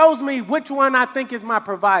 it shows me which one I think is my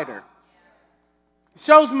provider. It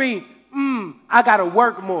shows me, I got to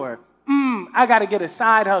work more. I got to get a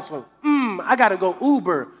side hustle. I got to go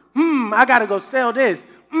Uber. I got to go sell this.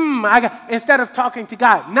 Instead of talking to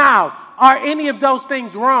God. Now, are any of those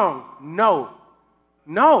things wrong? No.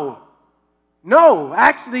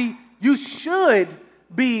 Actually, you should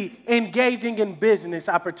be engaging in business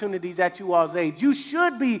opportunities at you all's age. You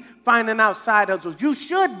should be finding out side hustles. You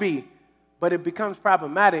should be. But it becomes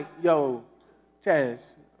problematic. Yo, Chaz,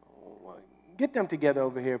 get them together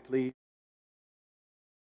over here, please.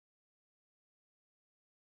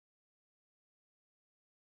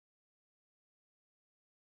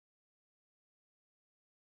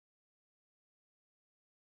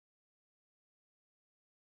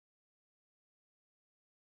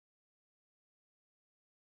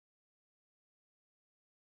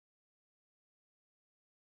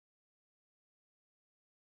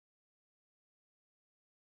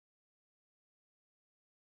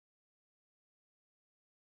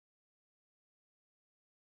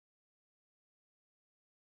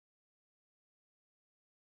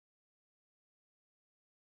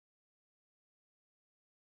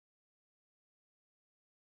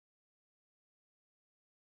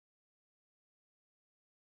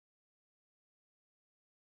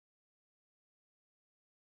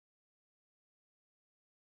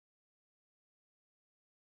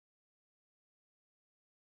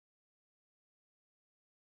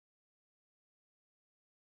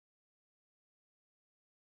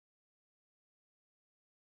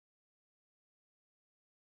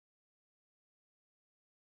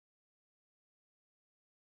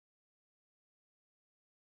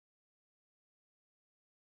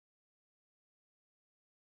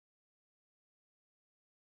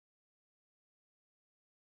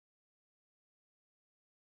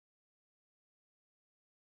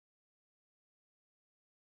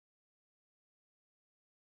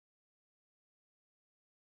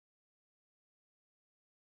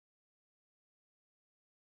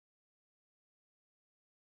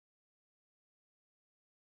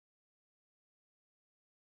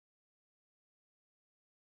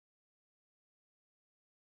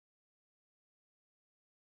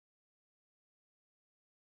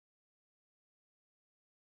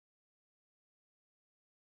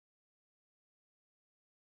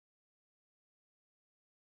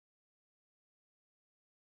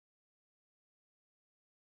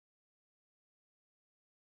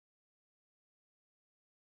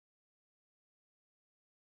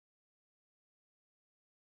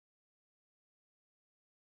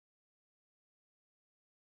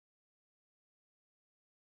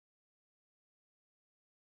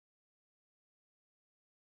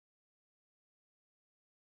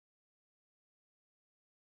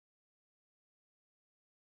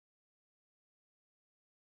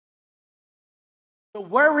 The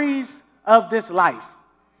worries of this life.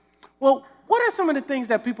 Well, what are some of the things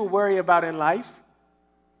that people worry about in life?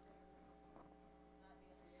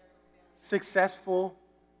 Successful,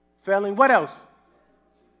 failing. What else?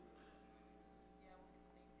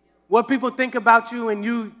 What people think about you, and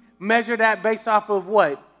you measure that based off of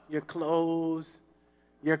what? Your clothes,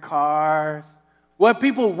 your cars. What do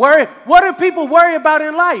people worry about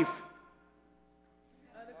in life?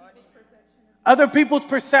 Other people's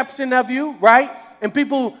perception of you, right? And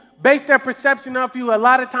people base their perception of you a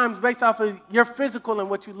lot of times based off of your physical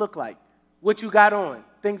and what you look like, what you got on,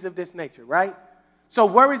 things of this nature, right? So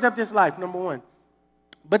worries of this life, number one.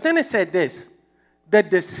 But then it said this, the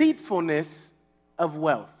deceitfulness of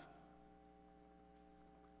wealth.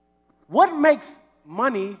 What makes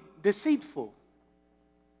money deceitful?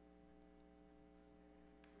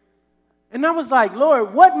 And I was like,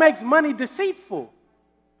 Lord, what makes money deceitful?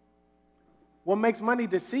 What makes money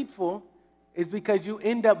deceitful is because you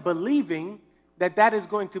end up believing that that is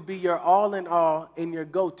going to be your all in all and your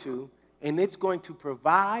go-to, and it's going to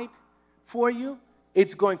provide for you,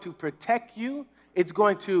 it's going to protect you, it's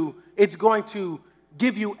going to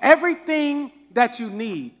give you everything that you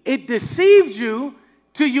need. It deceives you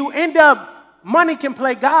till you end up, money can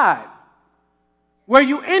play God, where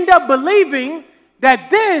you end up believing that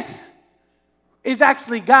this is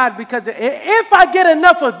actually God, because if I get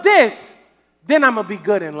enough of this, then I'm going to be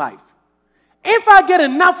good in life. If I get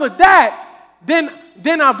enough of that,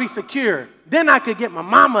 then I'll be secure. Then I could get my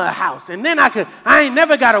mama a house, and then I ain't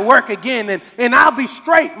never got to work again, and I'll be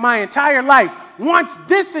straight my entire life once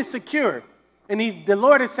this is secure. And the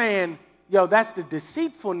Lord is saying, yo, that's the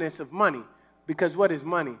deceitfulness of money. Because what is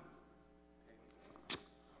money?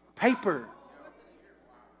 Paper.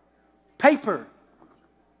 Paper.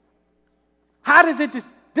 How does it,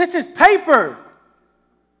 this is paper.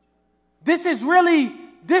 This is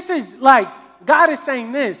like, God is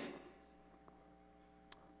saying this.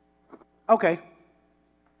 Okay.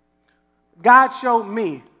 God showed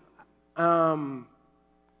me, about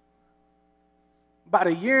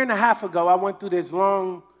a year and a half ago, I went through this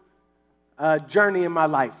long journey in my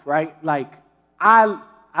life, right? Like, I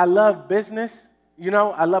love business, you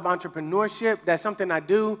know, I love entrepreneurship. That's something I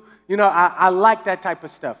do. You know, I like that type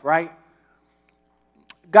of stuff, right?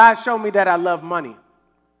 God showed me that I love money.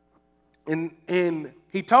 And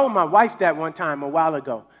he told my wife that one time a while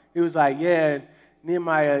ago. He was like, yeah,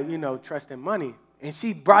 Nehemiah, you know, trust in money. And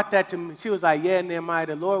she brought that to me. She was like, yeah, Nehemiah,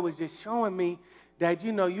 the Lord was just showing me that,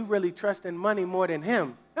 you know, you really trust in money more than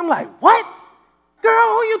him. I'm like, what? Girl,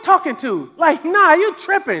 who you talking to? Like, nah, you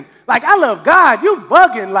tripping. Like, I love God. You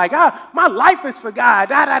bugging. Like, my life is for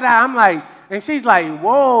God. I'm like, and she's like,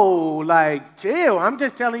 whoa, like, chill. I'm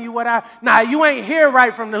just telling you nah, you ain't hearing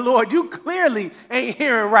right from the Lord. You clearly ain't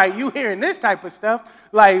hearing right. You hearing this type of stuff.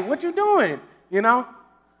 Like, what you doing? You know?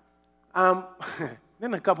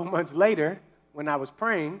 Then a couple months later, when I was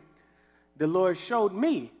praying, the Lord showed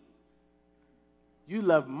me, you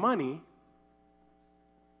love money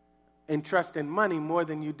and trust in money more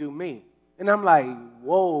than you do me. And I'm like,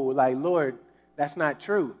 whoa, like, Lord, that's not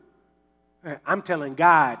true. I'm telling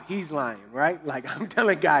God he's lying, right? Like, I'm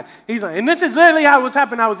telling God he's lying. And this is literally how it was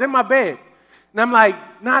happening. I was in my bed. And I'm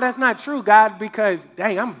like, nah, that's not true, God, because,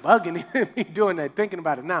 dang, I'm bugging me doing that, thinking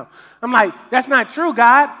about it now. I'm like, that's not true,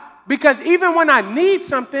 God, because even when I need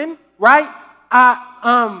something, right,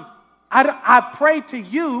 I pray to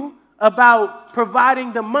you about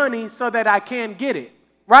providing the money so that I can get it,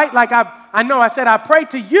 right? Like, I know I said I pray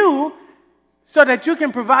to you so that you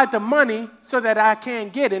can provide the money so that I can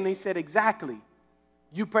get it. And he said, exactly.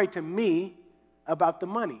 You pray to me about the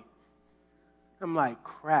money. I'm like,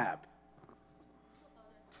 crap.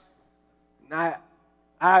 I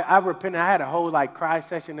repented. I had a whole, like, cry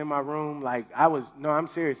session in my room. Like, I'm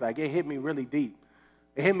serious. Like, it hit me really deep.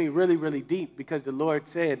 It hit me really, really deep because the Lord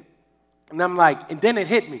said, and I'm like, and then it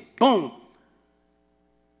hit me. Boom.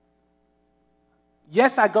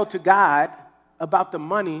 Yes, I go to God about the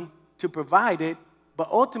money to provide it, but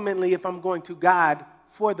ultimately, if I'm going to God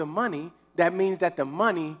for the money, that means that the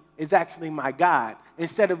money is actually my God.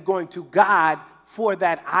 Instead of going to God for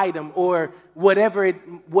that item or whatever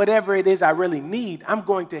it is I really need, I'm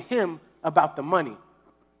going to him about the money.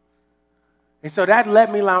 And so that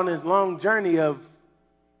led me on this long journey of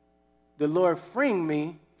the Lord freeing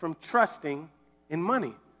me from trusting in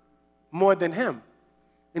money more than him.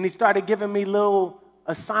 And he started giving me little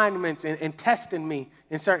assignments and testing me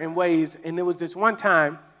in certain ways. And there was this one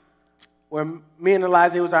time where me and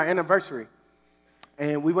Eliza, it was our anniversary.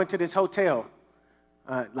 And we went to this hotel,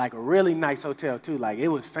 like a really nice hotel too. Like, it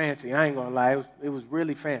was fancy. I ain't gonna lie, it was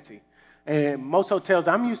really fancy. And most hotels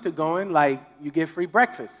I'm used to going, like, you get free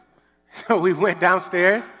breakfast. So we went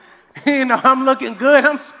downstairs. You know, I'm looking good.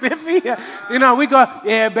 I'm spiffy. You know, we go,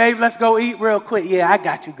 yeah, babe, let's go eat real quick. Yeah, I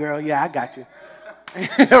got you, girl. Yeah, I got you.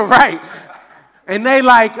 Right. And they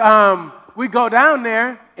like, we go down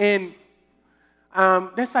there, and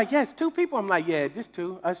they're like, yes, two people. I'm like, yeah, just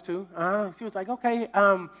two, us two. She was like, okay.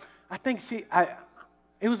 I think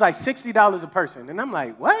it was like $60 a person. And I'm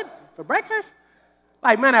like, what? For breakfast?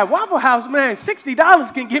 Like, man, at Waffle House, man,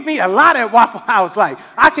 $60 can get me a lot at Waffle House. Like,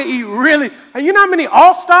 I can eat really, and you know how many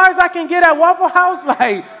All-Stars I can get at Waffle House?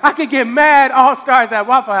 Like, I could get mad All-Stars at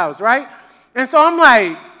Waffle House, right? And so I'm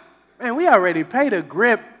like, man, we already paid a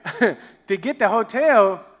grip to get the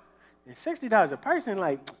hotel, and $60 a person,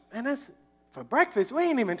 like, man, that's for breakfast. We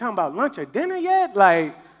ain't even talking about lunch or dinner yet.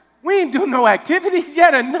 Like, we ain't do no activities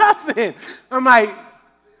yet or nothing. I'm like,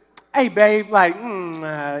 hey, babe, like,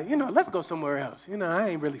 let's go somewhere else. I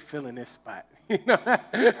ain't really feeling this spot. They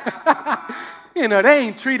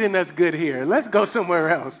ain't treating us good here. Let's go somewhere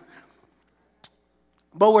else.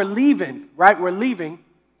 But we're leaving, right? We're leaving,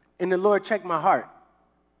 and the Lord checked my heart.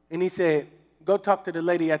 And he said, go talk to the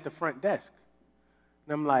lady at the front desk.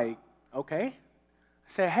 And I'm like, okay.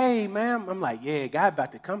 I said, hey, ma'am. I'm like, yeah, God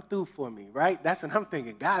about to come through for me, right? That's what I'm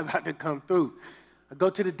thinking. God about to come through. I go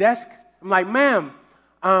to the desk. I'm like, ma'am,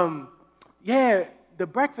 yeah, the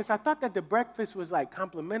breakfast, I thought that the breakfast was like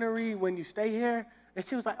complimentary when you stay here. And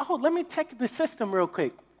she was like, oh, let me check the system real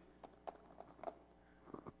quick.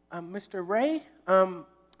 Mr. Ray?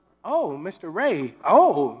 Mr. Ray.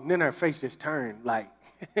 Oh, and then her face just turned like,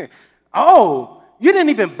 oh, you didn't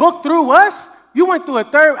even book through us? You went through a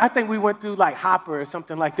third, I think we went through like Hopper or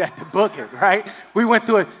something like that to book it, right? We went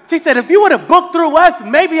through it. She said, if you would have booked through us,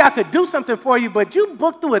 maybe I could do something for you, but you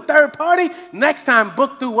booked through a third party, next time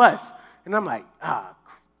book through us. And I'm like,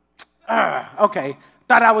 okay.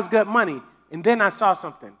 Thought I was good money. And then I saw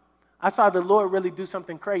something. I saw the Lord really do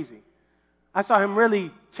something crazy. I saw him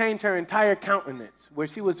really change her entire countenance, where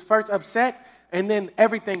she was first upset, and then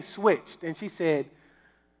everything switched. And she said,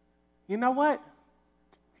 you know what?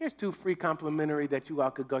 Here's 2 free complimentary that you all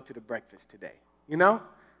could go to the breakfast today,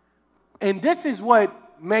 And this is what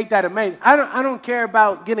made that amazing. I don't care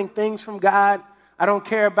about getting things from God. I don't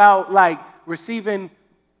care about, like, receiving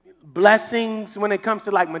blessings when it comes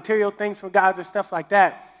to, like, material things from God or stuff like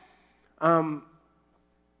that.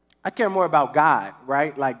 I care more about God,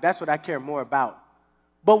 right? Like, that's what I care more about.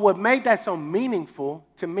 But what made that so meaningful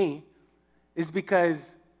to me is because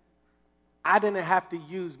I didn't have to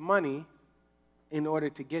use money in order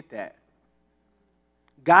to get that.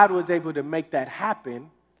 God was able to make that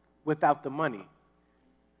happen without the money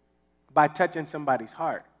by touching somebody's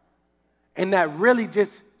heart. And that really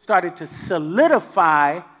just started to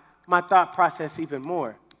solidify my thought process even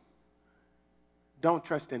more. Don't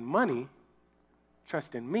trust in money,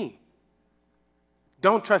 trust in me.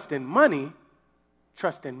 Don't trust in money,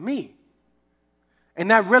 trust in me.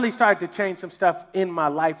 And that really started to change some stuff in my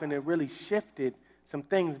life, and it really shifted some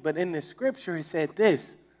things. But in the scripture, it said this,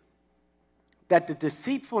 that the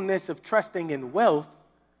deceitfulness of trusting in wealth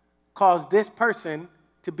caused this person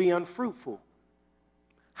to be unfruitful.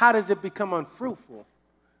 How does it become unfruitful?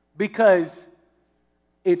 Because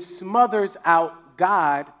it smothers out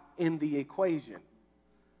God in the equation.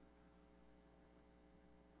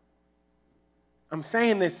 I'm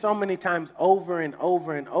saying this so many times over and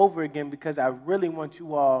over and over again because I really want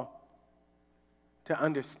you all to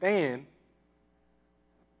understand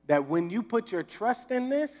that when you put your trust in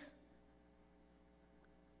this,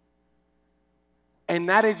 and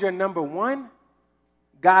that is your number one,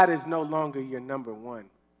 God is no longer your number one.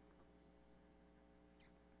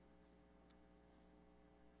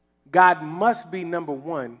 God must be number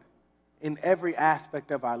one in every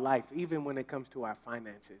aspect of our life, even when it comes to our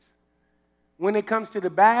finances. When it comes to the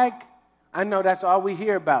bag, I know that's all we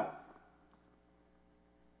hear about.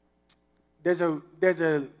 There's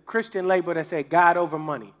a Christian label that says God over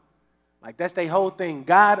money. Like, that's their whole thing,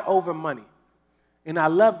 God over money. And I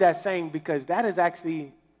love that saying because that is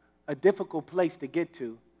actually a difficult place to get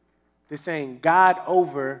to saying God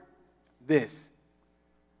over this,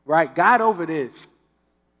 right? God over this.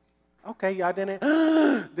 Okay, y'all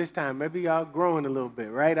didn't this time. Maybe y'all growing a little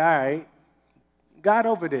bit, right? All right. God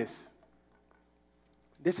over this.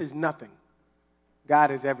 This is nothing.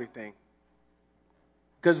 God is everything.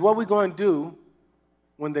 Because what we're going to do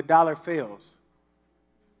when the dollar fails?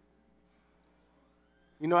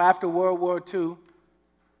 After World War II,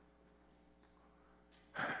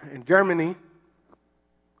 in Germany,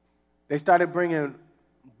 they started bringing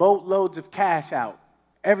boatloads of cash out.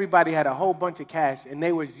 Everybody had a whole bunch of cash, and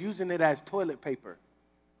they was using it as toilet paper.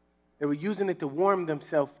 They were using it to warm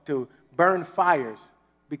themselves, to burn fires,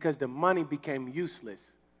 because the money became useless.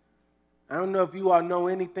 I don't know if you all know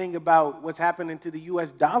anything about what's happening to the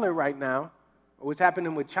U.S. dollar right now, or what's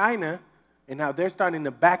happening with China, and how they're starting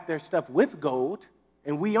to back their stuff with gold,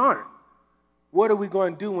 and we aren't. What are we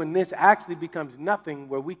going to do when this actually becomes nothing,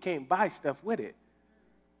 where we can't buy stuff with it?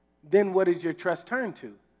 Then what does your trust turn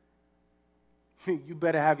to? you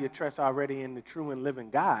better have your trust already in the true and living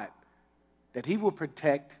God, that he will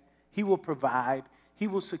protect, he will provide, he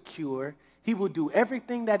will secure, he will do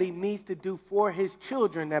everything that he needs to do for his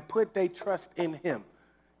children that put their trust in him.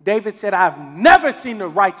 David said, I've never seen the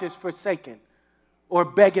righteous forsaken or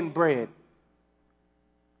begging bread.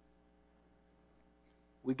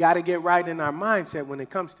 We got to get right in our mindset when it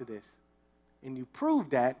comes to this. And you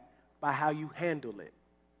prove that by how you handle it,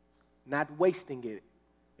 not wasting it.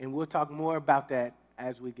 And we'll talk more about that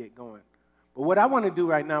as we get going. But what I want to do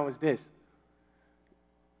right now is this.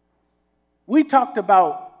 We talked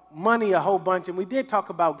about money a whole bunch, and we did talk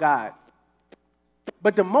about God.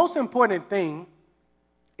 But the most important thing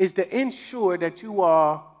is to ensure that you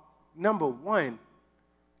are, number one,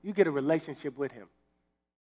 you get a relationship with him.